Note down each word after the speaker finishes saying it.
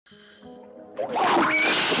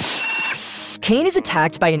Cain is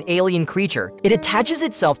attacked by an alien creature. It attaches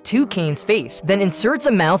itself to Cain's face, then inserts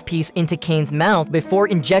a mouthpiece into Cain's mouth before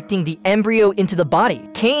injecting the embryo into the body.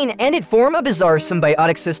 Cain and it form a bizarre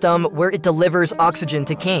symbiotic system where it delivers oxygen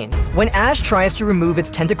to Cain. When Ash tries to remove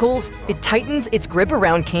its tentacles, it tightens its grip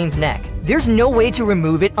around Cain's neck. There's no way to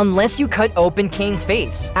remove it unless you cut open Cain's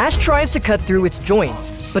face. Ash tries to cut through its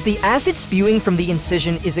joints, but the acid spewing from the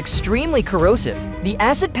incision is extremely corrosive. The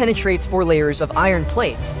acid penetrates 4 layers of iron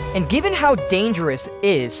plates, and given how dangerous it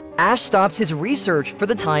is, Ash stops his research for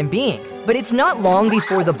the time being. But it's not long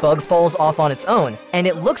before the bug falls off on its own, and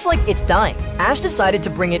it looks like it's dying. Ash decided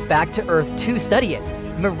to bring it back to Earth to study it.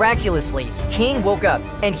 Miraculously, Cain woke up,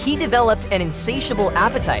 and he developed an insatiable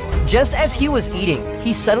appetite. Just as he was eating,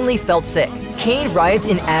 he suddenly felt sick. Cain writhed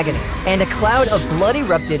in agony, and a cloud of blood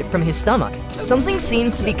erupted from his stomach. Something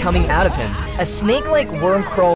seems to be coming out of him. A snake-like worm crawled